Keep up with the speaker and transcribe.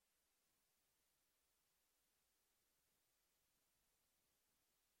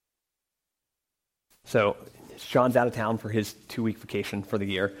So Sean's out of town for his 2-week vacation for the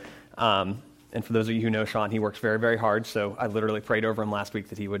year. And for those of you who know Sean, he works very, very hard, so I literally prayed over him last week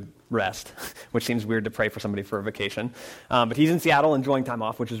that he would rest, which seems weird to pray for somebody for a vacation. But he's in Seattle enjoying time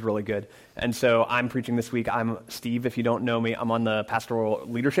off, which is really good. And so I'm preaching this week. I'm Steve, if you don't know me. I'm on the pastoral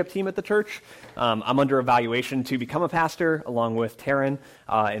leadership team at the church. I'm under evaluation to become a pastor, along with Taryn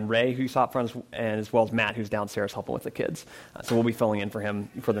and Ray, who you saw up front, and as well as Matt, who's downstairs helping with the kids. So we'll be filling in for him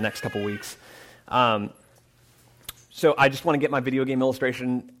for the next couple weeks. So I just want to get my video game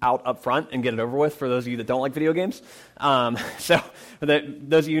illustration out up front and get it over with for those of you that don't like video games. So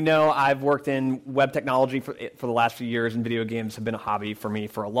those of you who know, I've worked in web technology for the last few years, and video games have been a hobby for me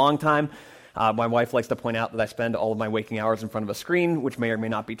for a long time. My wife likes to point out that I spend all of my waking hours in front of a screen, which may or may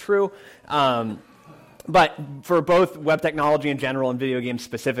not be true. But for both web technology in general and video games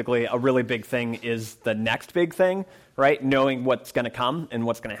specifically, a really big thing is the next big thing, right? Knowing what's going to come and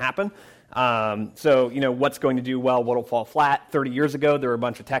what's going to happen. So, what's going to do well, what'll fall flat. 30 years ago, there were a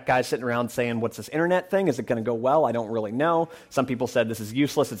bunch of tech guys sitting around saying, what's this internet thing? Is it going to go well? I don't really know. Some people said this is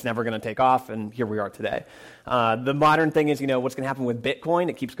useless. It's never going to take off. And here we are today. The modern thing is, what's going to happen with Bitcoin?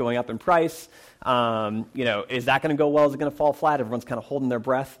 It keeps going up in price. Is that going to go well? Is it going to fall flat? Everyone's kind of holding their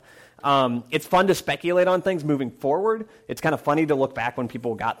breath. It's fun to speculate on things moving forward. It's kind of funny to look back when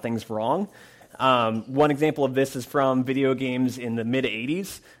people got things wrong. One example of this is from video games in the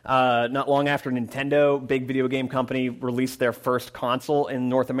mid-'80s. Not long after Nintendo, big video game company, released their first console in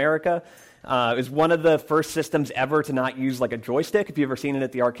North America. It was one of the first systems ever to not use like a joystick, if you've ever seen it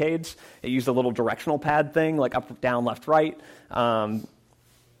at the arcades. It used a little directional pad thing, like up, down, left, right. And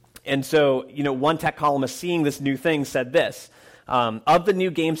so, one tech columnist seeing this new thing said this: of the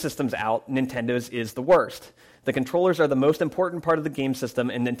new game systems out, Nintendo's is the worst. The controllers are the most important part of the game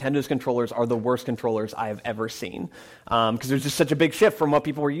system, and Nintendo's controllers are the worst controllers I have ever seen. Because there's just such a big shift from what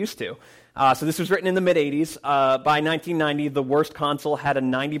people were used to. So this was written in the mid-'80s. By 1990, the worst console had a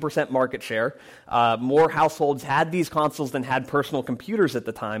 90% market share. More households had these consoles than had personal computers at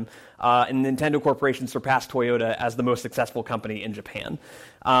the time. And Nintendo Corporation surpassed Toyota as the most successful company in Japan.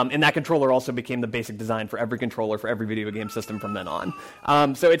 And that controller also became the basic design for every controller for every video game system from then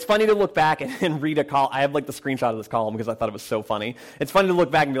on. So it's funny to look back and read a column. I have like the screenshot of this column because I thought it was so funny. It's funny to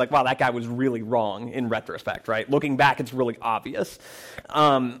look back and be like, wow, that guy was really wrong in retrospect, right? Looking back, it's really obvious.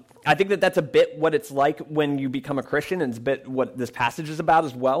 I think that that's a bit what it's like when you become a Christian, and it's a bit what this passage is about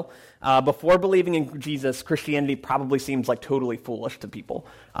as well. Before believing in Jesus, Christianity probably seems like totally foolish to people.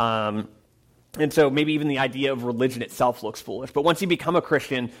 And so maybe even the idea of religion itself looks foolish. But once you become a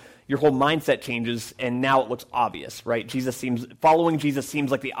Christian, your whole mindset changes, and now it looks obvious, right? Following Jesus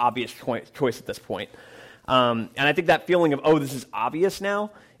seems like the obvious choice at this point. And I think that feeling of, this is obvious now,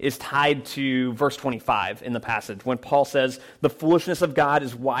 is tied to verse 25 in the passage, when Paul says, the foolishness of God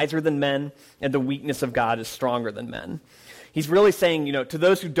is wiser than men, and the weakness of God is stronger than men. He's really saying, to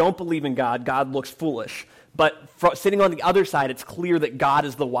those who don't believe in God, God looks foolish. But sitting on the other side, it's clear that God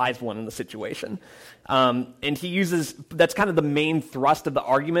is the wise one in the situation. And that's kind of the main thrust of the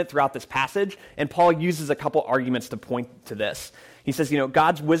argument throughout this passage, and Paul uses a couple arguments to point to this. He says,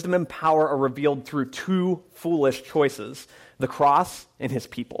 God's wisdom and power are revealed through two foolish choices: the cross and his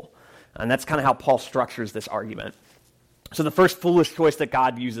people. And that's kind of how Paul structures this argument. So the first foolish choice that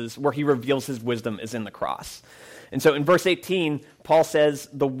God uses, where he reveals his wisdom, is in the cross. And so in verse 18, Paul says,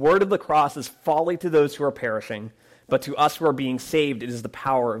 the word of the cross is folly to those who are perishing, but to us who are being saved, it is the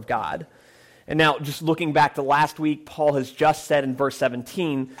power of God. And now, just looking back to last week, Paul has just said in verse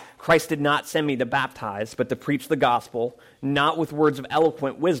 17, Christ did not send me to baptize, but to preach the gospel, not with words of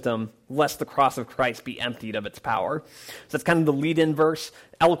eloquent wisdom, lest the cross of Christ be emptied of its power. So that's kind of the lead-in verse.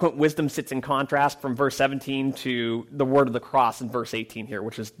 Eloquent wisdom sits in contrast from verse 17 to the word of the cross in verse 18 here,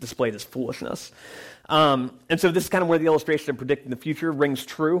 which is displayed as foolishness. And so this is kind of where the illustration of predicting the future rings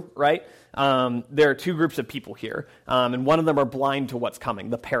true, right? There are two groups of people here, and one of them are blind to what's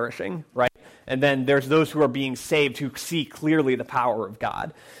coming, the perishing, right? And then there's those who are being saved who see clearly the power of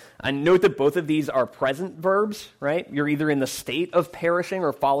God. And note that both of these are present verbs, right? You're either in the state of perishing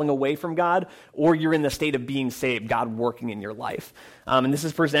or falling away from God, or you're in the state of being saved, God working in your life. And this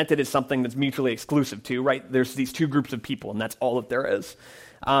is presented as something that's mutually exclusive too, right? There's these two groups of people, and that's all that there is.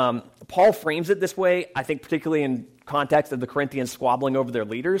 Paul frames it this way, I think, particularly in context of the Corinthians squabbling over their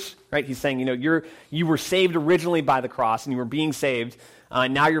leaders, right? He's saying, you were saved originally by the cross, and you were being saved.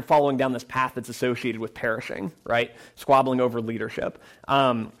 Now you're following down this path that's associated with perishing, right? Squabbling over leadership.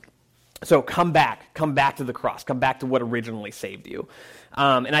 So come back to the cross, come back to what originally saved you.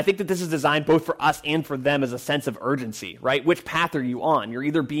 And I think that this is designed both for us and for them as a sense of urgency, right? Which path are you on? You're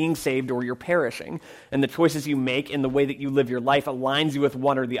either being saved or you're perishing. And the choices you make and the way that you live your life aligns you with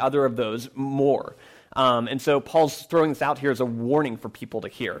one or the other of those more. And so Paul's throwing this out here as a warning for people to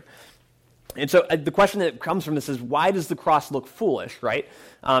hear. And so the question that comes from this is, why does the cross look foolish, right?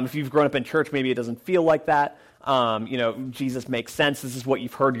 If you've grown up in church, maybe it doesn't feel like that. Jesus makes sense. This is what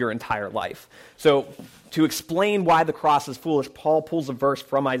you've heard your entire life. So to explain why the cross is foolish, Paul pulls a verse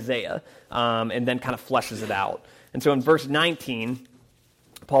from Isaiah and then kind of fleshes it out. And so in verse 19,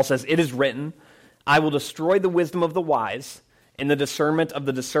 Paul says, "It is written, I will destroy the wisdom of the wise, and the discernment of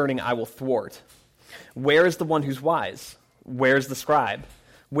the discerning I will thwart. Where is the one who's wise? Where is the scribe?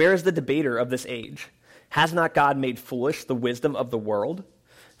 Where is the debater of this age? Has not God made foolish the wisdom of the world?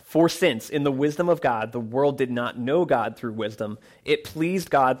 For since, in the wisdom of God, the world did not know God through wisdom, it pleased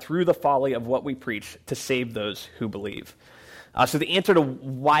God through the folly of what we preach to save those who believe." So the answer to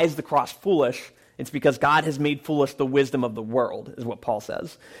why is the cross foolish, it's because God has made foolish the wisdom of the world, is what Paul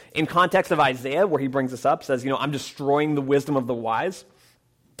says. In context of Isaiah, where he brings this up, says, I'm destroying the wisdom of the wise.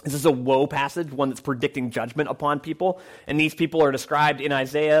 This is a woe passage, one that's predicting judgment upon people. And these people are described in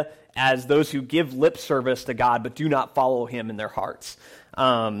Isaiah as those who give lip service to God but do not follow him in their hearts.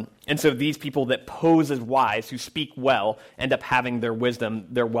 And so these people that pose as wise, who speak well, end up having their wisdom,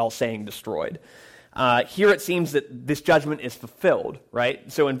 their well-saying destroyed. Here it seems that this judgment is fulfilled,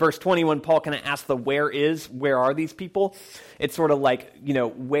 right? So in verse 20, when Paul kind of asks where are these people? It's sort of like,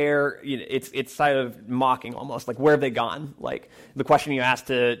 where, it's sort of mocking almost, like, where have they gone? Like the question you ask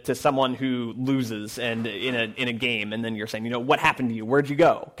to someone who loses and in a game, and then you're saying, what happened to you? Where'd you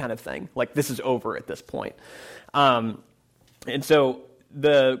go? Kind of thing. Like, this is over at this point. And so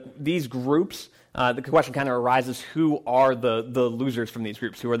these groups, the question kind of arises, who are the losers from these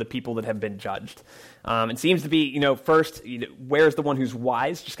groups? Who are the people that have been judged? It seems to be, first, where's the one who's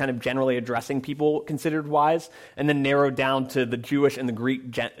wise? Just kind of generally addressing people considered wise, and then narrowed down to the Jewish and the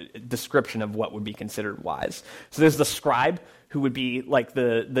Greek description of what would be considered wise. So there's the scribe, who would be like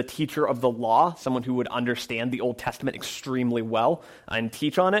the teacher of the law, someone who would understand the Old Testament extremely well and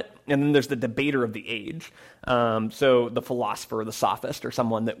teach on it. And then there's the debater of the age. So the philosopher, the sophist, or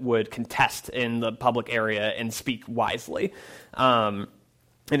someone that would contest in the public area and speak wisely. And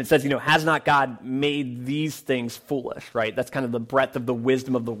it says, has not God made these things foolish, right? That's kind of the breadth of the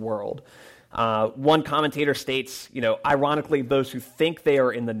wisdom of the world. One commentator states, ironically, those who think they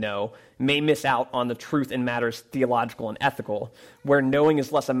are in the know may miss out on the truth in matters theological and ethical, where knowing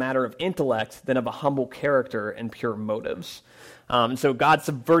is less a matter of intellect than of a humble character and pure motives. So God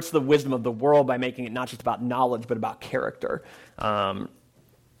subverts the wisdom of the world by making it not just about knowledge, but about character. And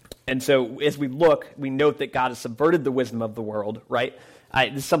so as we look, we note that God has subverted the wisdom of the world, right?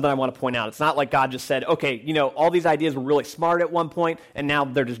 This is something I want to point out. It's not like God just said, okay, all these ideas were really smart at one point, and now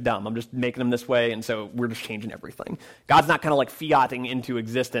they're just dumb. I'm just making them this way, and so we're just changing everything. God's not kind of like fiating into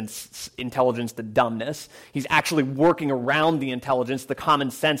existence intelligence to dumbness. He's actually working around the intelligence, the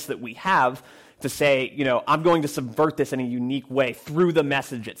common sense that we have, to say, I'm going to subvert this in a unique way through the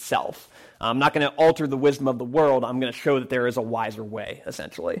message itself. I'm not going to alter the wisdom of the world. I'm going to show that there is a wiser way,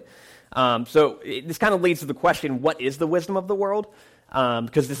 essentially. So this kind of leads to the question, what is the wisdom of the world?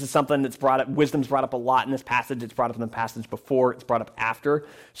 Because this is something that's brought up, wisdom's brought up a lot in this passage. It's brought up in the passage before, it's brought up after.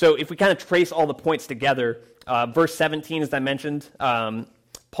 So if we kind of trace all the points together, verse 17, as I mentioned,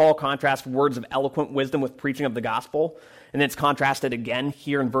 Paul contrasts words of eloquent wisdom with preaching of the gospel. And then it's contrasted again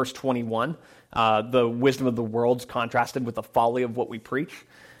here in verse 21. The wisdom of the world's contrasted with the folly of what we preach.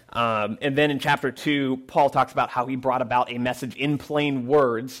 And then in chapter 2, Paul talks about how he brought about a message in plain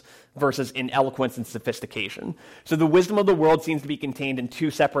words versus in eloquence and sophistication. So the wisdom of the world seems to be contained in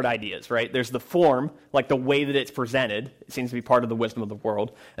two separate ideas, right? There's the form, like the way that it's presented. It seems to be part of the wisdom of the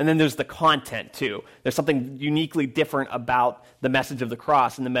world. And then there's the content, too. There's something uniquely different about the message of the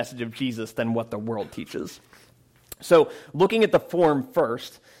cross and the message of Jesus than what the world teaches. So looking at the form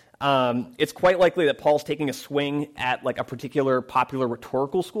first, it's quite likely that Paul's taking a swing at like a particular popular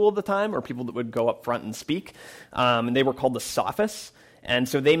rhetorical school of the time, or people that would go up front and speak. And they were called the sophists. And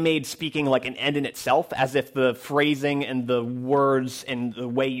so they made speaking like an end in itself, as if the phrasing and the words and the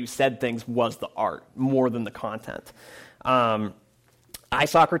way you said things was the art, more than the content.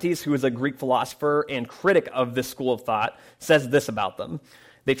 Isocrates, who is a Greek philosopher and critic of this school of thought, says this about them.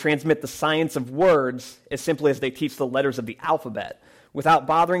 They transmit the science of words as simply as they teach the letters of the alphabet, without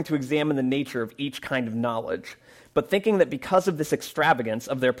bothering to examine the nature of each kind of knowledge, but thinking that because of this extravagance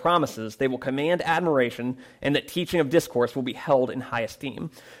of their promises, they will command admiration, and that teaching of discourse will be held in high esteem.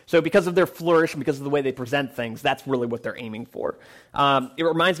 So because of their flourish and because of the way they present things, that's really what they're aiming for. It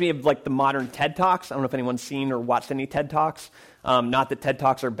reminds me of like the modern TED Talks. I don't know if anyone's seen or watched any TED Talks. Not that TED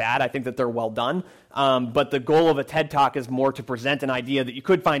Talks are bad. I think that they're well done. But the goal of a TED Talk is more to present an idea that you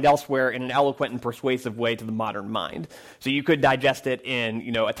could find elsewhere in an eloquent and persuasive way to the modern mind. So you could digest it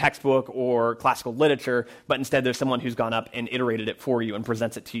in, a textbook or classical literature, but instead there's someone who's gone up and iterated it for you and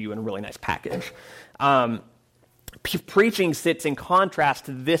presents it to you in a really nice package. Preaching sits in contrast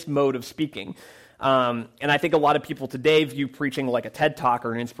to this mode of speaking. And I think a lot of people today view preaching like a TED Talk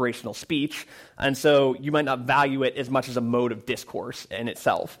or an inspirational speech, and so you might not value it as much as a mode of discourse in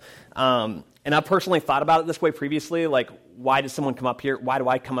itself. And I've personally thought about it this way previously, like, why does someone come up here? Why do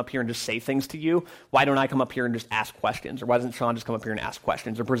I come up here and just say things to you? Why don't I come up here and just ask questions? Or why doesn't Sean just come up here and ask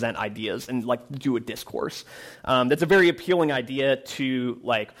questions or present ideas and, do a discourse? That's a very appealing idea to,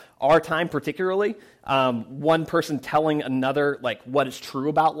 our time particularly. One person telling another, what is true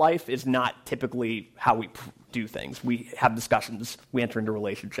about life is not typically how we do things. We have discussions. We enter into a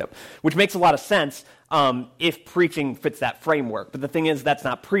relationship, which makes a lot of sense if preaching fits that framework. But the thing is, that's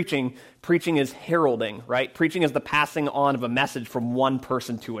not preaching. Preaching is heralding, right? Preaching is the passing on of a message from one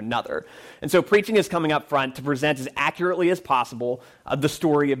person to another. And so preaching is coming up front to present as accurately as possible the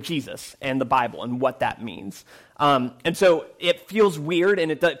story of Jesus and the Bible and what that means. And so it feels weird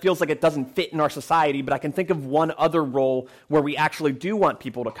and it feels like it doesn't fit in our society, but I can think of one other role where we actually do want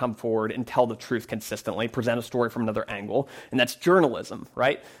people to come forward and tell the truth consistently, present a story from another angle, and that's journalism,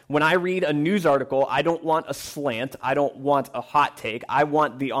 right? When I read a news article, I don't want a slant, I don't want a hot take, I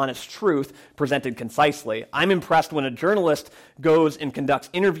want the honest truth presented concisely. I'm impressed when a journalist goes and conducts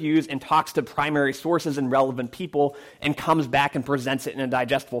interviews and talks to primary sources and relevant people and comes back and presents it in a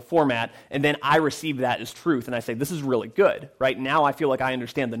digestible format, and then I receive that as truth, and I say, this is really good, right? Now I feel like I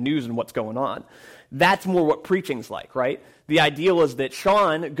understand the news and what's going on. That's more what preaching's like, right? The ideal is that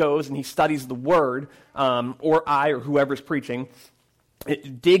Sean goes and he studies the word, or I, or whoever's preaching,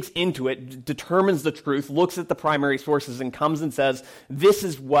 it digs into it, determines the truth, looks at the primary sources, and comes and says, this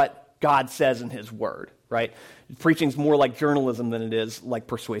is what God says in his word, right? Preaching's more like journalism than it is like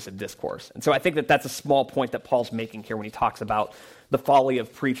persuasive discourse. And so I think that that's a small point that Paul's making here when he talks about the folly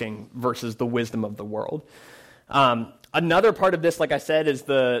of preaching versus the wisdom of the world. Another part of this, like I said, is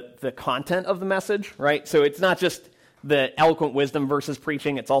the content of the message, right? So it's not just the eloquent wisdom versus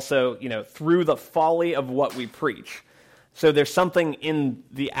preaching. It's also, through the folly of what we preach. So there's something in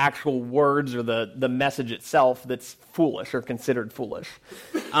the actual words or the message itself that's foolish or considered foolish.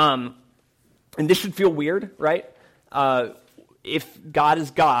 And this should feel weird, right? If God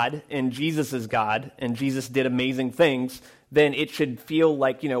is God and Jesus is God and Jesus did amazing things, then it should feel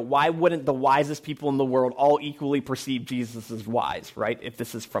like, why wouldn't the wisest people in the world all equally perceive Jesus as wise, right, if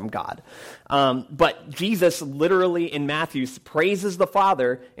this is from God? But Jesus literally in Matthew praises the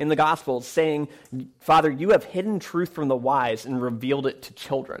Father in the Gospels, saying, Father, you have hidden truth from the wise and revealed it to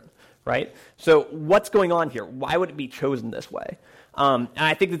children, right? So what's going on here? Why would it be chosen this way? And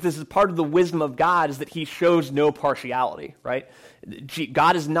I think that this is part of the wisdom of God, is that he shows no partiality, right?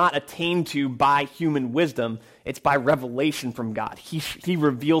 God is not attained to by human wisdom. It's by revelation from God. He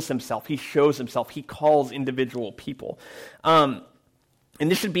reveals himself. He shows himself. He calls individual people. And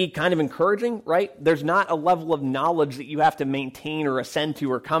this should be kind of encouraging, right? There's not a level of knowledge that you have to maintain or ascend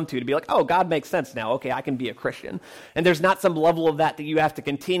to or come to be like, oh, God makes sense now. Okay, I can be a Christian. And there's not some level of that you have to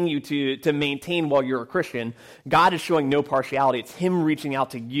continue to maintain while you're a Christian. God is showing no partiality. It's him reaching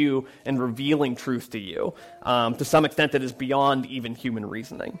out to you and revealing truth to you to some extent that is beyond even human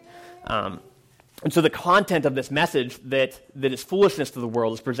reasoning. And so the content of this message that is foolishness to the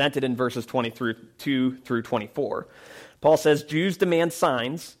world is presented in verses 22 through 24. Paul says, Jews demand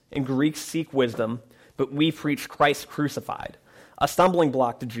signs and Greeks seek wisdom, but we preach Christ crucified, a stumbling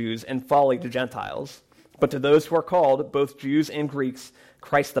block to Jews and folly to Gentiles. But to those who are called, both Jews and Greeks,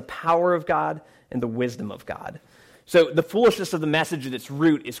 Christ the power of God and the wisdom of God. So the foolishness of the message at its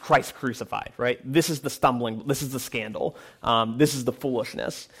root is Christ crucified, right? This is the stumbling, this is the scandal, this is the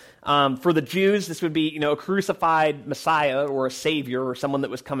foolishness. For the Jews, this would be, a crucified Messiah or a savior or someone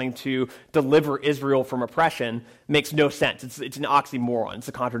that was coming to deliver Israel from oppression makes no sense. It's an oxymoron. It's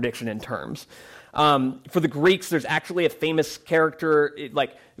a contradiction in terms. For the Greeks, there's actually a famous character,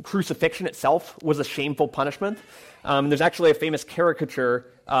 like crucifixion itself was a shameful punishment. There's actually a famous caricature,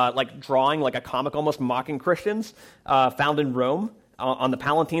 drawing, like a comic almost mocking Christians, found in Rome on the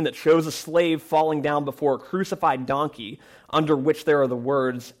Palatine that shows a slave falling down before a crucified donkey under which there are the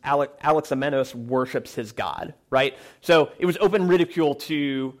words, Alexamenos worships his God, right? So it was open ridicule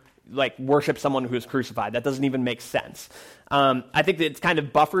to worship someone who is crucified. That doesn't even make sense. I think that it's kind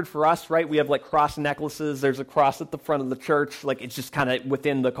of buffered for us, right? We have like cross necklaces. There's a cross at the front of the church. Like it's just kind of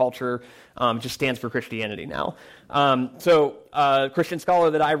within the culture, just stands for Christianity now. So a Christian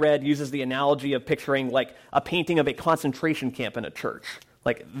scholar that I read uses the analogy of picturing like a painting of a concentration camp in a church.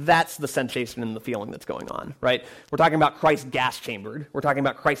 Like, that's the sensation and the feeling that's going on, right? We're talking about Christ gas-chambered. We're talking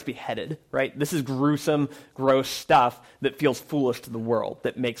about Christ beheaded, right? This is gruesome, gross stuff that feels foolish to the world,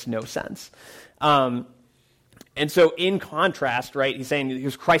 that makes no sense. And so in contrast, right, he's saying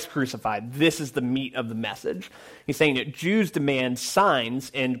here's Christ crucified. This is the meat of the message. He's saying that Jews demand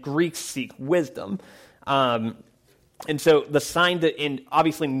signs and Greeks seek wisdom. And so the sign that, and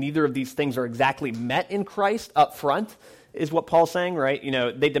obviously neither of these things are exactly met in Christ up front, is what Paul's saying, right?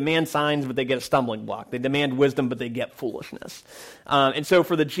 They demand signs, but they get a stumbling block. They demand wisdom, but they get foolishness. And so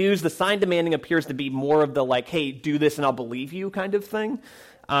for the Jews, the sign demanding appears to be more of the like, hey, do this and I'll believe you kind of thing,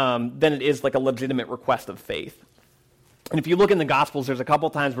 than it is like a legitimate request of faith. And if you look in the Gospels, there's a couple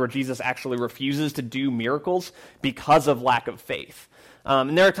times where Jesus actually refuses to do miracles because of lack of faith.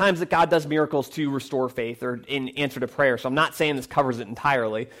 And there are times that God does miracles to restore faith or in answer to prayer. So I'm not saying this covers it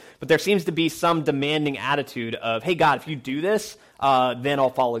entirely, but there seems to be some demanding attitude of, hey, God, if you do this, then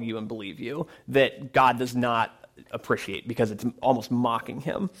I'll follow you and believe you, that God does not appreciate because it's almost mocking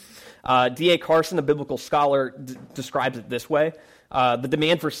him. D.A. Carson, a biblical scholar, describes it this way. The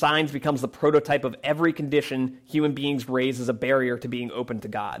demand for signs becomes the prototype of every condition human beings raise as a barrier to being open to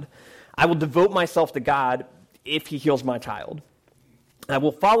God. I will devote myself to God if he heals my child. I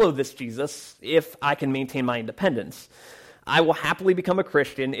will follow this Jesus if I can maintain my independence. I will happily become a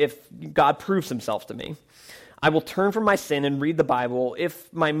Christian if God proves himself to me. I will turn from my sin and read the Bible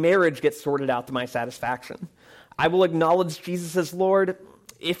if my marriage gets sorted out to my satisfaction. I will acknowledge Jesus as Lord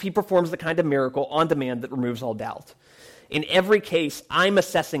if he performs the kind of miracle on demand that removes all doubt. In every case, I'm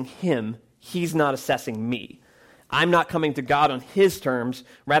assessing him. He's not assessing me. I'm not coming to God on his terms.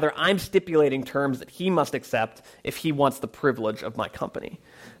 Rather, I'm stipulating terms that he must accept if he wants the privilege of my company.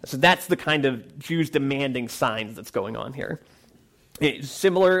 So that's the kind of Jews demanding signs that's going on here.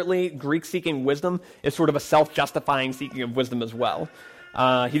 Similarly, Greek seeking wisdom is sort of a self-justifying seeking of wisdom as well.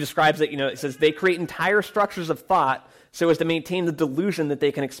 He describes it, it says, they create entire structures of thought so as to maintain the delusion that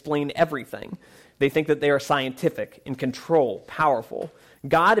they can explain everything. They think that they are scientific, in control, powerful.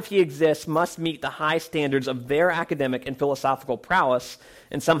 God, if he exists, must meet the high standards of their academic and philosophical prowess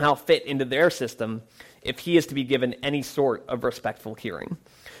and somehow fit into their system if he is to be given any sort of respectful hearing.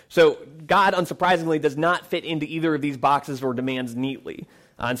 So God, unsurprisingly, does not fit into either of these boxes or demands neatly.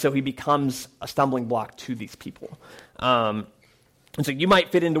 And so he becomes a stumbling block to these people. And so you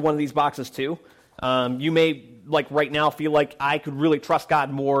might fit into one of these boxes too. You may, like right now, feel like I could really trust God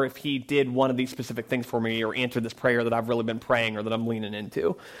more if he did one of these specific things for me or answered this prayer that I've really been praying or that I'm leaning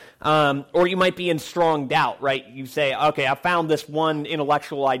into. Or you might be in strong doubt, right? You say, okay, I found this one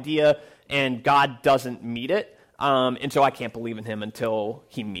intellectual idea and God doesn't meet it, and so I can't believe in him until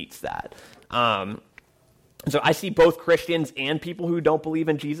he meets that. So I see both Christians and people who don't believe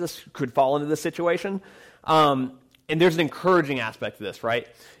in Jesus could fall into this situation. And there's an encouraging aspect to this, right?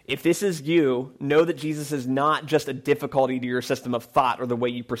 If this is you, know that Jesus is not just a difficulty to your system of thought or the way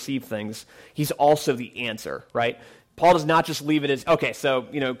you perceive things. He's also the answer, right? Paul does not just leave it as, okay, so,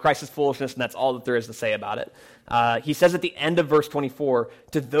 Christ is foolishness and that's all that there is to say about it. He says at the end of verse 24,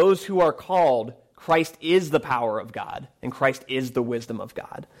 to those who are called, Christ is the power of God and Christ is the wisdom of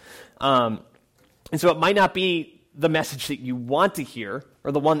God. And so it might not be the message that you want to hear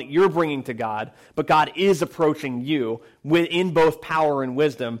or the one that you're bringing to God, but God is approaching you within both power and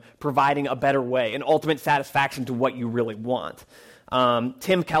wisdom, providing a better way, an ultimate satisfaction to what you really want.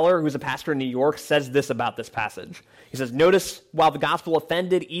 Tim Keller, who's a pastor in New York, says this about this passage. He says, notice while the gospel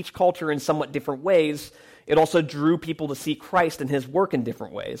offended each culture in somewhat different ways, it also drew people to see Christ and his work in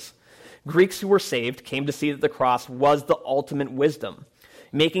different ways. Greeks who were saved came to see that the cross was the ultimate wisdom,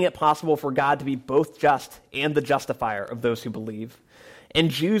 making it possible for God to be both just and the justifier of those who believe. And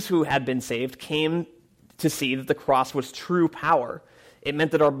Jews who had been saved came to see that the cross was true power. It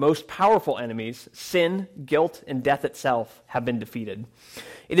meant that our most powerful enemies, sin, guilt, and death itself, have been defeated.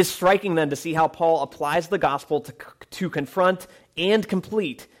 It is striking then to see how Paul applies the gospel to confront and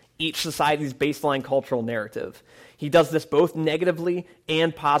complete each society's baseline cultural narrative. He does this both negatively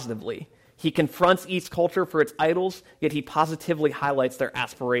and positively. He confronts each culture for its idols, yet he positively highlights their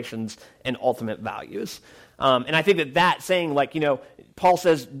aspirations and ultimate values. And I think that saying, like, Paul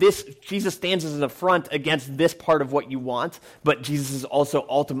says Jesus stands as an affront against this part of what you want, but Jesus is also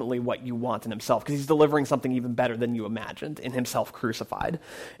ultimately what you want in himself, because he's delivering something even better than you imagined in himself crucified.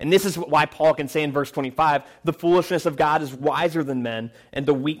 And this is why Paul can say in verse 25, the foolishness of God is wiser than men, and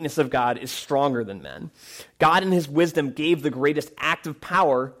the weakness of God is stronger than men. God in his wisdom gave the greatest act of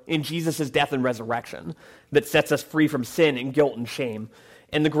power in Jesus' death and resurrection that sets us free from sin and guilt and shame,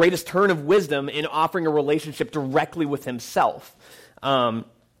 and the greatest turn of wisdom in offering a relationship directly with himself. I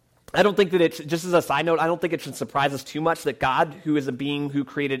don't think that it's, just as a side note, I don't think it should surprise us too much that God, who is a being who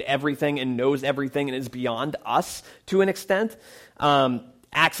created everything and knows everything and is beyond us to an extent,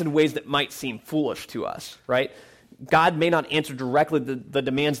 acts in ways that might seem foolish to us, right? God may not answer directly the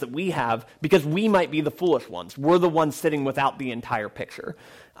demands that we have because we might be the foolish ones. We're the ones sitting without the entire picture.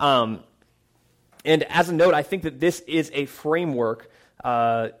 And as a note, I think that this is a framework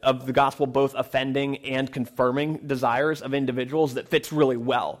of the gospel, both offending and confirming desires of individuals, that fits really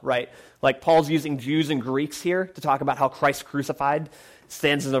well, right? Like Paul's using Jews and Greeks here to talk about how Christ crucified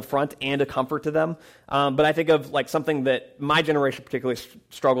stands as a front and a comfort to them. But I think of like something that my generation particularly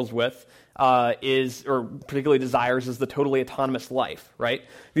struggles with or particularly desires, is the totally autonomous life, right?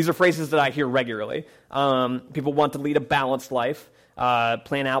 These are phrases that I hear regularly. People want to lead a balanced life,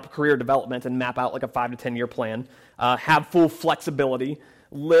 plan out career development and map out like a 5 to 10 year plan, have full flexibility,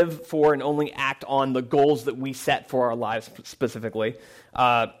 live for and only act on the goals that we set for our lives specifically,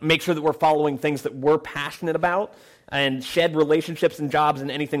 make sure that we're following things that we're passionate about, and shed relationships and jobs and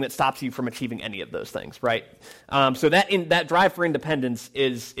anything that stops you from achieving any of those things, right? So that drive for independence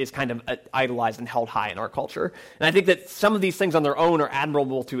is kind of idolized and held high in our culture. And I think that some of these things on their own are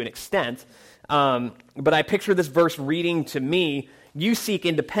admirable to an extent, but I picture this verse reading to me, you seek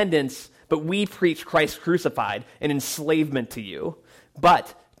independence, but we preach Christ crucified, an enslavement to you.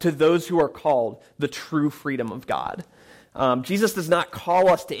 But to those who are called, the true freedom of God. Jesus does not call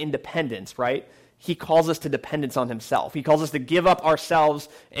us to independence, right? He calls us to dependence on himself. He calls us to give up ourselves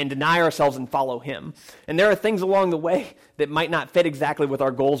and deny ourselves and follow him. And there are things along the way that might not fit exactly with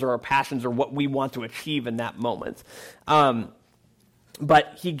our goals or our passions or what we want to achieve in that moment.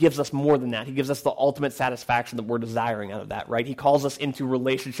 But he gives us more than that. He gives us the ultimate satisfaction that we're desiring out of that, right? He calls us into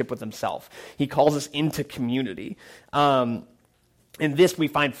relationship with himself. He calls us into community. In this, we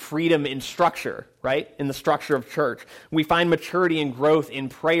find freedom in structure, right? In the structure of church. We find maturity and growth in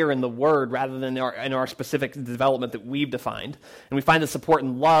prayer and the word rather than in our specific development that we've defined. And we find the support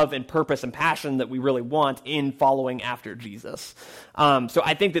and love and purpose and passion that we really want in following after Jesus. So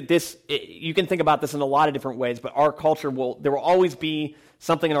I think that you can think about this in a lot of different ways, but our culture there will always be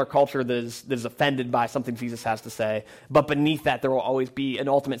something in our culture that is offended by something Jesus has to say. But beneath that, there will always be an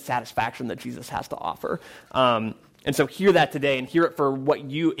ultimate satisfaction that Jesus has to offer. And so hear that today, and hear it for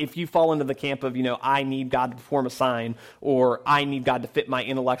if you fall into the camp of, I need God to perform a sign, or I need God to fit my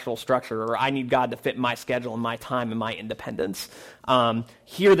intellectual structure, or I need God to fit my schedule and my time and my independence.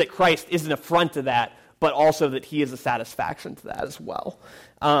 Hear that Christ is an affront to that, but also that he is a satisfaction to that as well.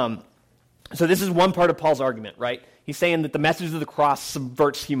 So this is one part of Paul's argument, right? He's saying that the message of the cross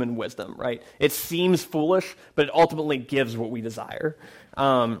subverts human wisdom, right? It seems foolish, but it ultimately gives what we desire.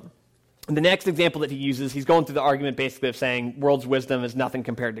 The next example that he uses, he's going through the argument basically of saying world's wisdom is nothing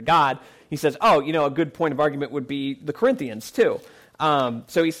compared to God. He says, a good point of argument would be the Corinthians too.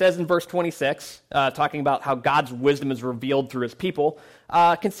 So he says in verse 26, talking about how God's wisdom is revealed through his people,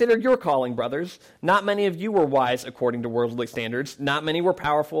 consider your calling, brothers. Not many of you were wise according to worldly standards. Not many were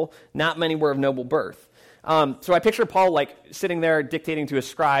powerful. Not many were of noble birth. So I picture Paul like sitting there dictating to a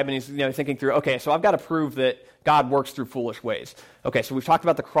scribe, and he's thinking through, okay, so I've got to prove that God works through foolish ways. Okay, so we've talked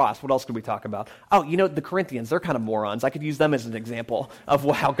about the cross. What else could we talk about? The Corinthians, they're kind of morons. I could use them as an example of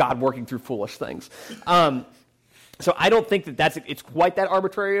how God working through foolish things. So I don't think that it's quite that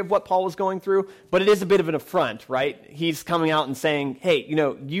arbitrary of what Paul was going through, but it is a bit of an affront, right? He's coming out and saying, hey,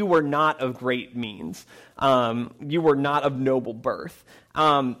 you were not of great means. You were not of noble birth.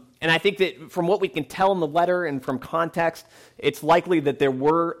 And I think that from what we can tell in the letter and from context, it's likely that there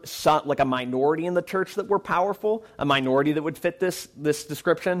were a minority in the church that were powerful, a minority that would fit this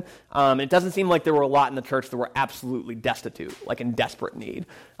description. It doesn't seem like there were a lot in the church that were absolutely destitute, like in desperate need.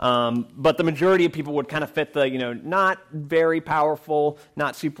 But the majority of people would kind of fit the, not very powerful,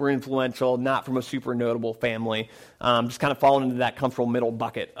 not super influential, not from a super notable family, just kind of falling into that comfortable middle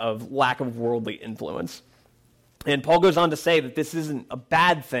bucket of lack of worldly influence. And Paul goes on to say that this isn't a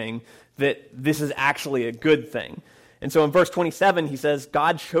bad thing, that this is actually a good thing. And so in verse 27, he says,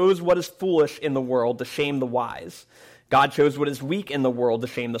 God chose what is foolish in the world to shame the wise. God chose what is weak in the world to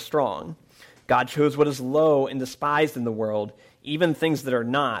shame the strong. God chose what is low and despised in the world, even things that are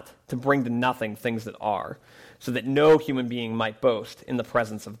not, to bring to nothing things that are, so that no human being might boast in the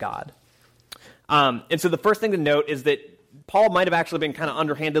presence of God. And so the first thing to note is that Paul might have actually been kind of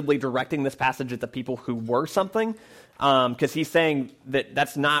underhandedly directing this passage at the people who were something, because he's saying that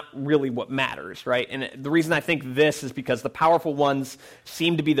that's not really what matters, right? And the reason I think this is because the powerful ones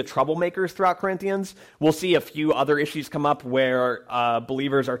seem to be the troublemakers throughout Corinthians. We'll see a few other issues come up where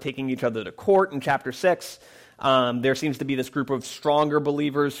believers are taking each other to court in chapter 6. There seems to be this group of stronger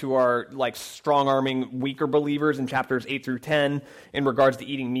believers who are like strong-arming weaker believers in chapters 8 through 10 in regards to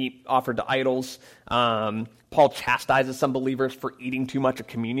eating meat offered to idols. Paul chastises some believers for eating too much of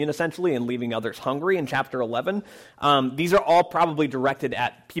communion, essentially, and leaving others hungry in chapter 11. These are all probably directed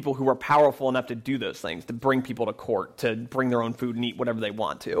at people who are powerful enough to do those things, to bring people to court, to bring their own food and eat whatever they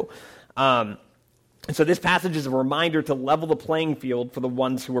want to. And so this passage is a reminder to level the playing field for the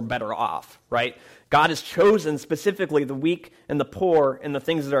ones who are better off, right? God has chosen specifically the weak and the poor and the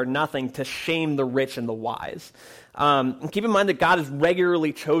things that are nothing to shame the rich and the wise. And keep in mind that God has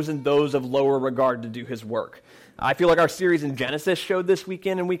regularly chosen those of lower regard to do his work. I feel like our series in Genesis showed this week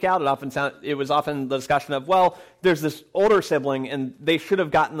in and week out. It was often the discussion of, well, there's this older sibling and they should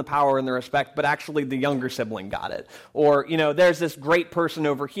have gotten the power and the respect, but actually the younger sibling got it. Or, there's this great person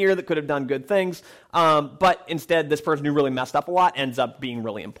over here that could have done good things, but instead this person who really messed up a lot ends up being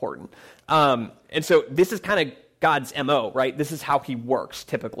really important. And so this is kind of God's MO, right? This is how he works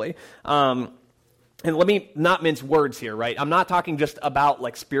typically. And let me not mince words here, right? I'm not talking just about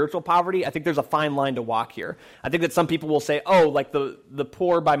like spiritual poverty. I think there's a fine line to walk here. I think that some people will say, oh, like the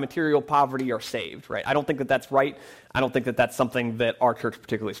poor by material poverty are saved, right? I don't think that that's right. I don't think that that's something that our church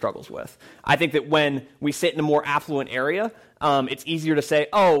particularly struggles with. I think that when we sit in a more affluent area, it's easier to say,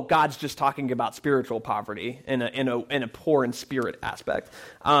 oh, God's just talking about spiritual poverty in a poor in spirit aspect.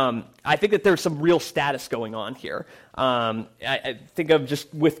 I think that there's some real status going on here. I think of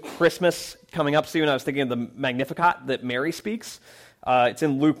just with Christmas coming up soon, I was thinking of the Magnificat that Mary speaks. It's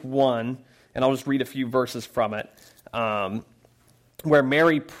in Luke 1, and I'll just read a few verses from it, where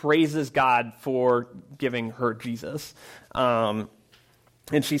Mary praises God for giving her Jesus. And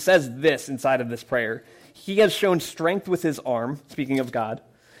she says this inside of this prayer: He has shown strength with his arm, speaking of God.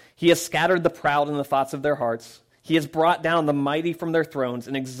 He has scattered the proud in the thoughts of their hearts. He has brought down the mighty from their thrones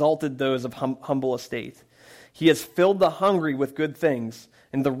and exalted those of humble estate. He has filled the hungry with good things,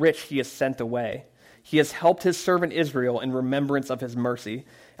 and the rich he has sent away. He has helped his servant Israel in remembrance of his mercy,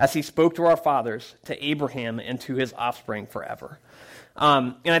 as he spoke to our fathers, to Abraham, and to his offspring forever.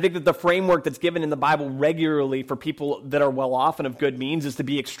 And I think that the framework that's given in the Bible regularly for people that are well off and of good means is to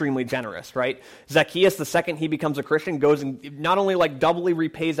be extremely generous, right? Zacchaeus, the second he becomes a Christian, goes and not only like doubly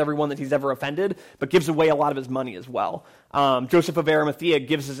repays everyone that he's ever offended, but gives away a lot of his money as well. Joseph of Arimathea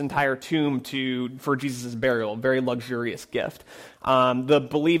gives his entire tomb for Jesus' burial, a very luxurious gift. The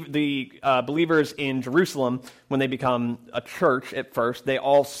believers in Jerusalem, when they become a church at first, they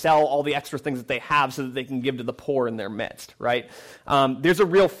all sell all the extra things that they have so that they can give to the poor in their midst, right? There's a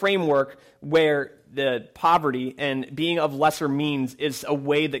real framework where the poverty and being of lesser means is a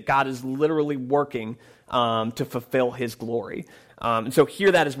way that God is literally working to fulfill his glory. And so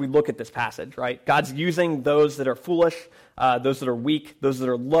hear that as we look at this passage, right? God's using those that are foolish, those that are weak, those that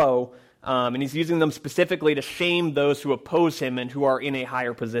are low, and he's using them specifically to shame those who oppose him and who are in a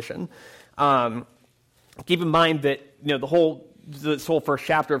higher position. Keep in mind that this whole first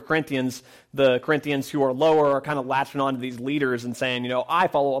chapter of Corinthians, the Corinthians who are lower are kind of latching on to these leaders and saying, I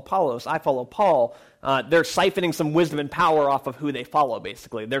follow Apollos, I follow Paul. They're siphoning some wisdom and power off of who they follow,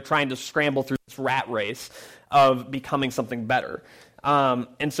 basically. They're trying to scramble through this rat race of becoming something better.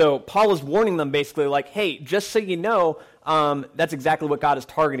 And so Paul is warning them basically like, hey, just so you know, that's exactly what God is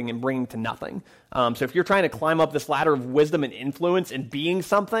targeting and bringing to nothing. So if you're trying to climb up this ladder of wisdom and influence and being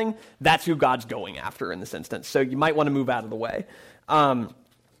something, that's who God's going after in this instance. So you might want to move out of the way.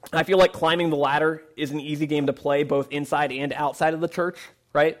 I feel like climbing the ladder is an easy game to play both inside and outside of the church,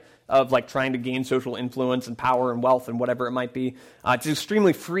 right? Of like trying to gain social influence and power and wealth and whatever it might be. It's an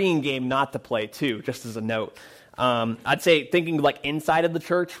extremely freeing game not to play too, just as a note. I'd say thinking like inside of the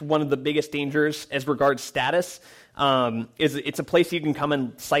church, one of the biggest dangers as regards status is it's a place you can come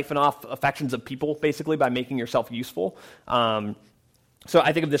and siphon off affections of people basically by making yourself useful. So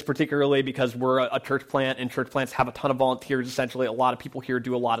I think of this particularly because we're a church plant, and church plants have a ton of volunteers, essentially. A lot of people here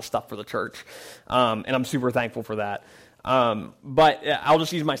do a lot of stuff for the church, and I'm super thankful for that. But I'll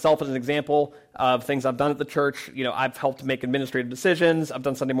just use myself as an example of things I've done at the church. I've helped make administrative decisions. I've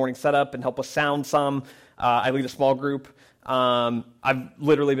done Sunday morning setup and help with sound some. I lead a small group. I've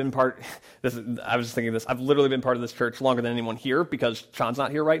literally been I was just thinking this, I've literally been part of this church longer than anyone here because Sean's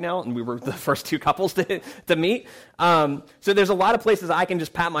not here right now, and we were the first two couples to meet. So there's a lot of places I can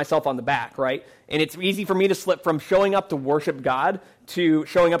just pat myself on the back, right? And it's easy for me to slip from showing up to worship God to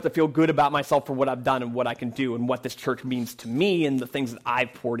showing up to feel good about myself for what I've done and what I can do and what this church means to me and the things that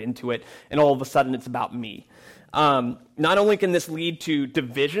I've poured into it, and all of a sudden it's about me. Not only can this lead to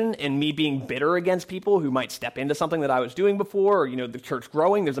division and me being bitter against people who might step into something that I was doing before, or, the church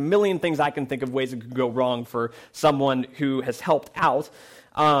growing. There's a million things I can think of ways it could go wrong for someone who has helped out.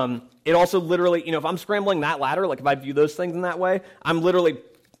 It also literally, if I'm scrambling that ladder, like if I view those things in that way, I'm literally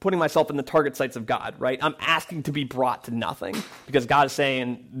putting myself in the target sights of God, right? I'm asking to be brought to nothing because God is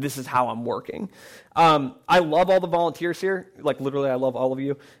saying, this is how I'm working. I love all the volunteers here. Like, literally, I love all of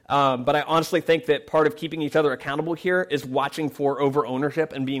you. But I honestly think that part of keeping each other accountable here is watching for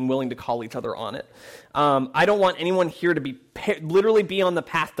over-ownership and being willing to call each other on it. I don't want anyone here to be literally be on the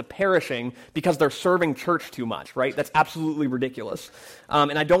path to perishing because they're serving church too much, right? That's absolutely ridiculous.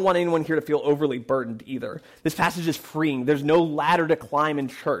 And I don't want anyone here to feel overly burdened either. This passage is freeing. There's no ladder to climb in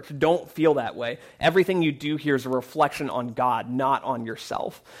church. Don't feel that way. Everything you do here is a reflection on God, not on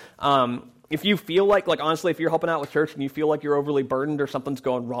yourself. If you feel like honestly, if you're helping out with church and you feel like you're overly burdened or something's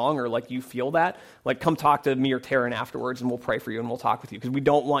going wrong or like you feel that, come talk to me or Taryn afterwards and we'll pray for you and we'll talk with you because we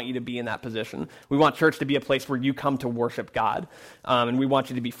don't want you to be in that position. We want church to be a place where you come to worship God, and we want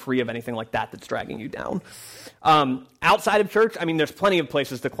you to be free of anything like that that's dragging you down. Outside of church, there's plenty of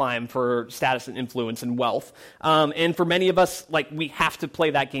places to climb for status and influence and wealth. And for many of us, we have to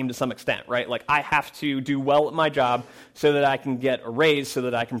play that game to some extent, right? I have to do well at my job so that I can get a raise, so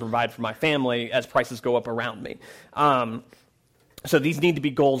that I can provide for my family as prices go up around me. So these need to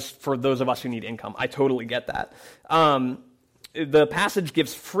be goals for those of us who need income. I totally get that. The passage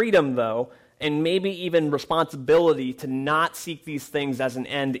gives freedom, though, and maybe even responsibility to not seek these things as an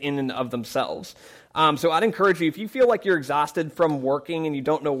end in and of themselves. So I'd encourage you, if you feel like you're exhausted from working and you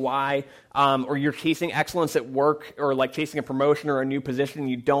don't know why, or you're chasing excellence at work, or chasing a promotion or a new position, and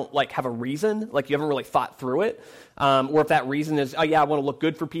you don't have a reason, you haven't really thought through it, or if that reason is, oh yeah, I want to look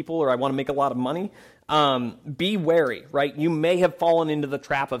good for people, or I want to make a lot of money, be wary, right? You may have fallen into the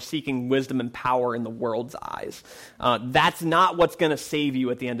trap of seeking wisdom and power in the world's eyes. That's not what's going to save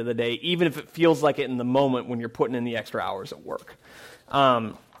you at the end of the day, even if it feels like it in the moment when you're putting in the extra hours at work.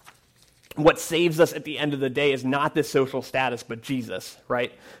 What saves us at the end of the day is not this social status, but Jesus,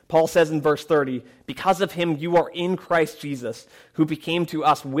 right? Paul says in verse 30, because of him you are in Christ Jesus, who became to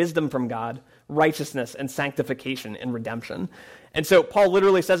us wisdom from God, righteousness and sanctification and redemption. And so Paul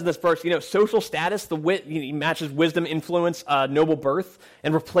literally says in this verse, social status, he matches wisdom, influence, noble birth,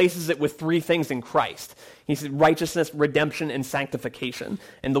 and replaces it with three things in Christ. He said righteousness, redemption, and sanctification,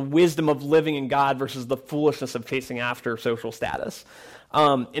 and the wisdom of living in God versus the foolishness of chasing after social status.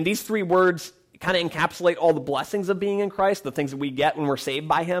 And these three words kind of encapsulate all the blessings of being in Christ, the things that we get when we're saved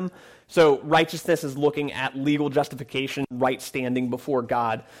by him. So righteousness is looking at legal justification, right standing before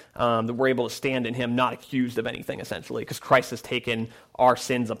God, that we're able to stand in him, not accused of anything, essentially, because Christ has taken our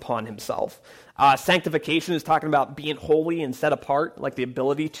sins upon himself. Sanctification is talking about being holy and set apart, the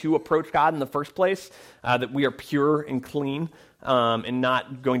ability to approach God in the first place, that we are pure and clean, and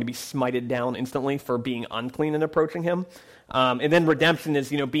not going to be smited down instantly for being unclean and approaching him. And then redemption is,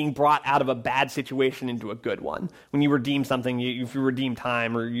 being brought out of a bad situation into a good one. When you redeem something, if you redeem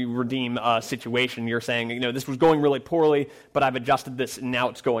time or you redeem a situation, you're saying, this was going really poorly, but I've adjusted this and now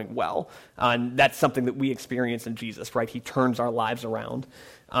it's going well. And that's something that we experience in Jesus, right? He turns our lives around.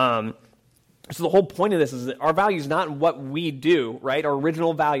 So the whole point of this is that our value is not in what we do, right, our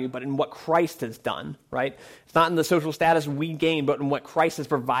original value, but in what Christ has done, right? It's not in the social status we gain, but in what Christ has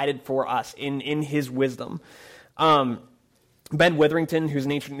provided for us in his wisdom. Ben Witherington, who's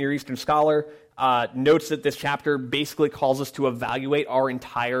an ancient Near Eastern scholar, notes that this chapter basically calls us to evaluate our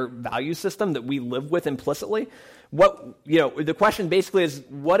entire value system that we live with implicitly. The question basically is,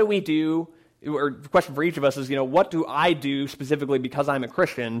 what do we do, or the question for each of us is, what do I do specifically because I'm a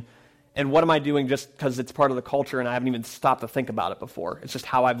Christian, and what am I doing just because it's part of the culture and I haven't even stopped to think about it before? It's just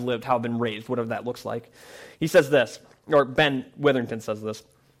how I've lived, how I've been raised, whatever that looks like. He says this, or Ben Witherington says this,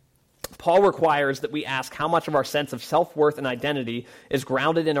 Paul requires that we ask how much of our sense of self-worth and identity is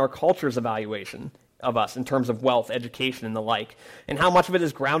grounded in our culture's evaluation of us in terms of wealth, education, and the like, and how much of it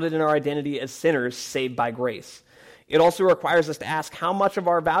is grounded in our identity as sinners saved by grace. It also requires us to ask how much of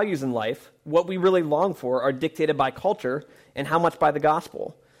our values in life, what we really long for, are dictated by culture, and how much by the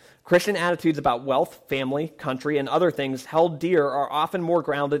gospel. Christian attitudes about wealth, family, country, and other things held dear are often more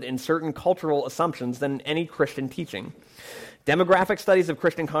grounded in certain cultural assumptions than any Christian teaching. Demographic studies of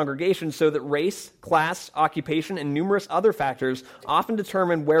Christian congregations show that race, class, occupation, and numerous other factors often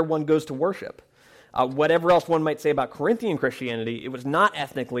determine where one goes to worship. Whatever else one might say about Corinthian Christianity, it was not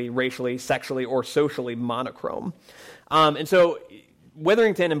ethnically, racially, sexually, or socially monochrome. And so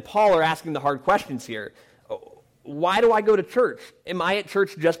Witherington and Paul are asking the hard questions here. Why do I go to church? Am I at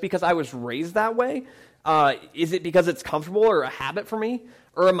church just because I was raised that way? Is it because it's comfortable or a habit for me?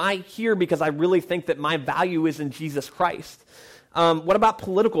 Or am I here because I really think that my value is in Jesus Christ? What about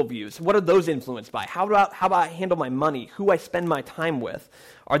political views? What are those influenced by? How about I handle my money? Who I spend my time with?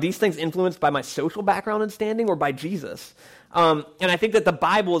 Are these things influenced by my social background and standing or by Jesus? And I think that the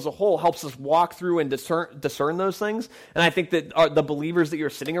Bible as a whole helps us walk through and discern those things. And I think that the believers that you're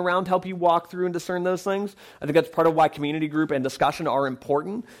sitting around help you walk through and discern those things. I think that's part of why community group and discussion are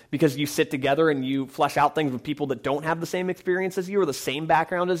important, because you sit together and you flesh out things with people that don't have the same experience as you or the same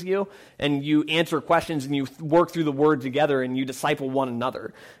background as you, and you answer questions and you work through the word together and you disciple one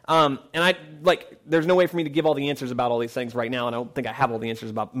another. There's no way for me to give all the answers about all these things right now, and I don't think I have all the answers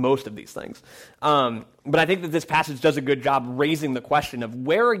about most of these things. But I think that this passage does a good job raising the question of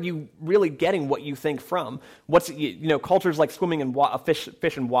where are you really getting what you think from? Cultures like swimming in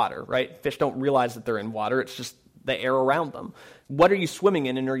fish in water, right? Fish don't realize that they're in water. It's just the air around them. What are you swimming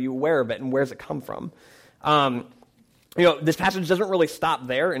in, and are you aware of it, and where does it come from? This passage doesn't really stop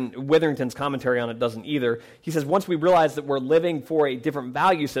there, and Witherington's commentary on it doesn't either. He says, once we realize that we're living for a different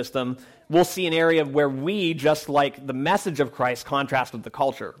value system, we'll see an area where we, just like the message of Christ, contrast with the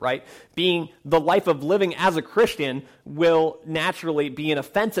culture, right? Being the life of living as a Christian will naturally be an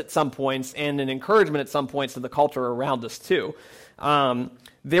offense at some points and an encouragement at some points to the culture around us too.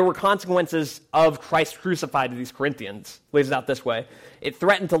 There were consequences of Christ crucified to these Corinthians. Lays it out this way. It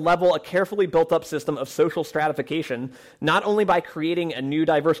threatened to level a carefully built-up system of social stratification, not only by creating a new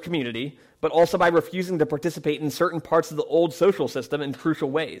diverse community, but also by refusing to participate in certain parts of the old social system in crucial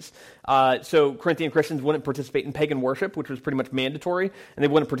ways. So Corinthian Christians wouldn't participate in pagan worship, which was pretty much mandatory, and they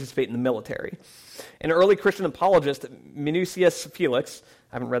wouldn't participate in the military. An early Christian apologist, Minucius Felix,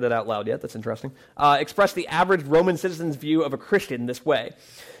 I haven't read that out loud yet, that's interesting, expressed the average Roman citizen's view of a Christian this way.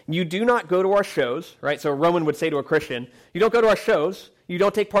 You do not go to our shows, right? So a Roman would say to a Christian, you don't go to our shows, you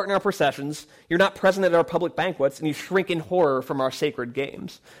don't take part in our processions, you're not present at our public banquets, and you shrink in horror from our sacred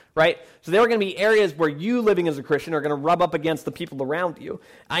games, right? So there are going to be areas where you living as a Christian are going to rub up against the people around you.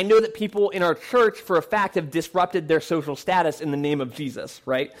 I know that people in our church, for a fact, have disrupted their social status in the name of Jesus,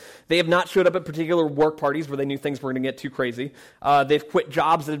 right? They have not showed up at particular work parties where they knew things were going to get too crazy. They've quit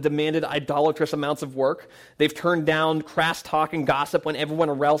jobs that have demanded idolatrous amounts of work. They've turned down crass talk and gossip when everyone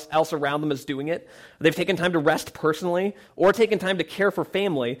else around them is doing it. They've taken time to rest personally or taken time to care for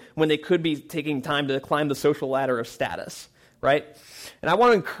family when they could be taking time to climb the social ladder of status, right? And I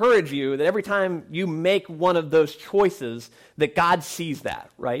want to encourage you that every time you make one of those choices, that God sees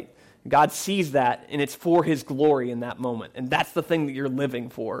that, right? God sees that, and it's for his glory in that moment. And that's the thing that you're living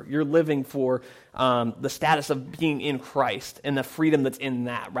for. You're living for the status of being in Christ and the freedom that's in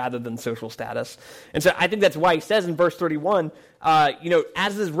that rather than social status. And so I think that's why he says in verse 31,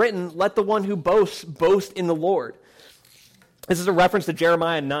 as is written, let the one who boasts boast in the Lord. This is a reference to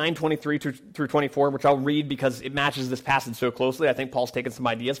Jeremiah 9:23 through 24, which I'll read because it matches this passage so closely. I think Paul's taken some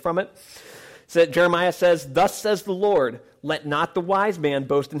ideas from it. So Jeremiah says, thus says the Lord, let not the wise man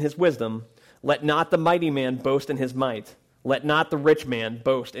boast in his wisdom. Let not the mighty man boast in his might. Let not the rich man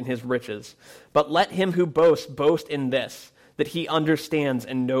boast in his riches. But let him who boasts boast in this, that he understands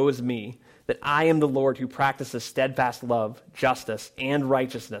and knows me, that I am the Lord who practices steadfast love, justice, and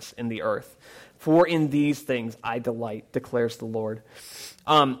righteousness in the earth. For in these things I delight, declares the Lord.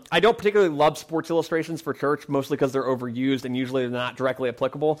 I don't particularly love sports illustrations for church, mostly because they're overused and usually they're not directly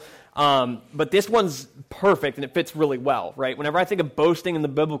applicable. But this one's perfect and it fits really well, right? Whenever I think of boasting in the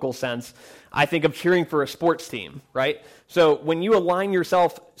biblical sense, I think of cheering for a sports team, right? So when you align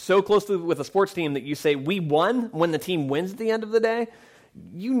yourself so closely with a sports team that you say, we won when the team wins at the end of the day,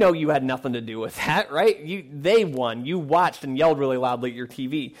 you know you had nothing to do with that, right? They won. You watched and yelled really loudly at your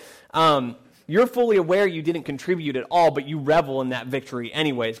TV. You're fully aware you didn't contribute at all, but you revel in that victory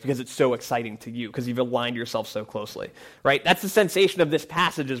anyways because it's so exciting to you because you've aligned yourself so closely, right? That's the sensation of this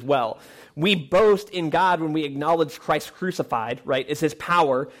passage as well. We boast in God when we acknowledge Christ crucified, right, as his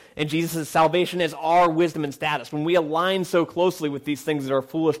power, and Jesus' salvation as our wisdom and status. When we align so closely with these things that are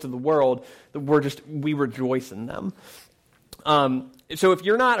foolish to the world, that we rejoice in them. So if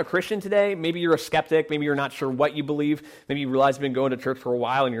you're not a Christian today, maybe you're a skeptic, maybe you're not sure what you believe, maybe you realize you've been going to church for a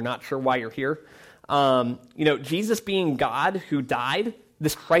while and you're not sure why you're here. Jesus being God who died,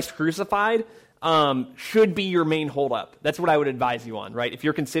 this Christ crucified, should be your main holdup. That's what I would advise you on, right? If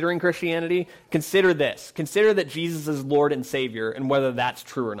you're considering Christianity, consider this. Consider that Jesus is Lord and Savior and whether that's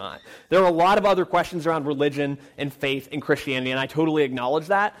true or not. There are a lot of other questions around religion and faith in Christianity, and I totally acknowledge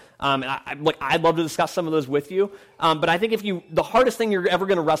that. And I'd love to discuss some of those with you. But I think the hardest thing you're ever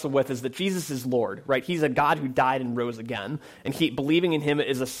going to wrestle with is that Jesus is Lord, right? He's a God who died and rose again, and believing in him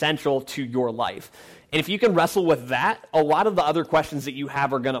is essential to your life. And if you can wrestle with that, a lot of the other questions that you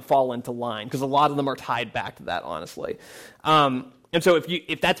have are going to fall into line because a lot of them are tied back to that, honestly. And so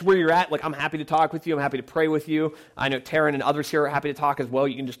if that's where you're at, I'm happy to talk with you. I'm happy to pray with you. I know Taryn and others here are happy to talk as well.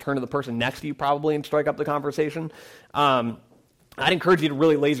 You can just turn to the person next to you probably and strike up the conversation. I'd encourage you to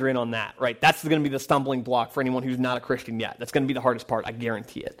really laser in on that, right? That's going to be the stumbling block for anyone who's not a Christian yet. That's going to be the hardest part, I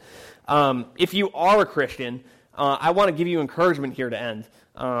guarantee it. If you are a Christian, I want to give you encouragement here to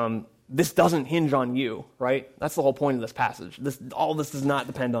end. This doesn't hinge on you, right? That's the whole point of this passage. All this does not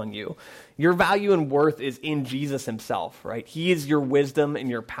depend on you. Your value and worth is in Jesus himself, right? He is your wisdom and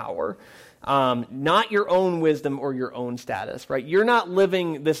your power, not your own wisdom or your own status, right? You're not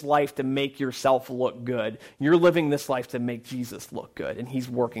living this life to make yourself look good. You're living this life to make Jesus look good, and he's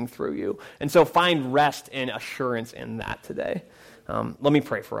working through you. And so find rest and assurance in that today. Let me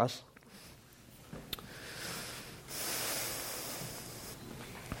pray for us.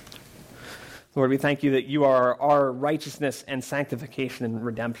 Lord, we thank you that you are our righteousness and sanctification and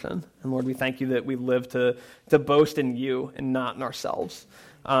redemption. And Lord, we thank you that we live to boast in you and not in ourselves.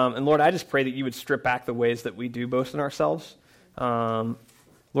 And Lord, I just pray that you would strip back the ways that we do boast in ourselves.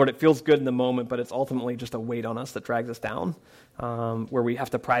 Lord, it feels good in the moment, but it's ultimately just a weight on us that drags us down, where we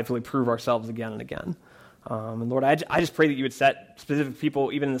have to pridefully prove ourselves again and again. And Lord, I just pray that you would set specific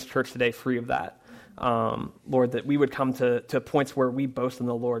people, even in this church today, free of that. Lord, that we would come to points where we boast in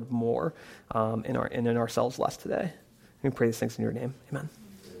the Lord more and in ourselves less today. We pray these things in your name. Amen.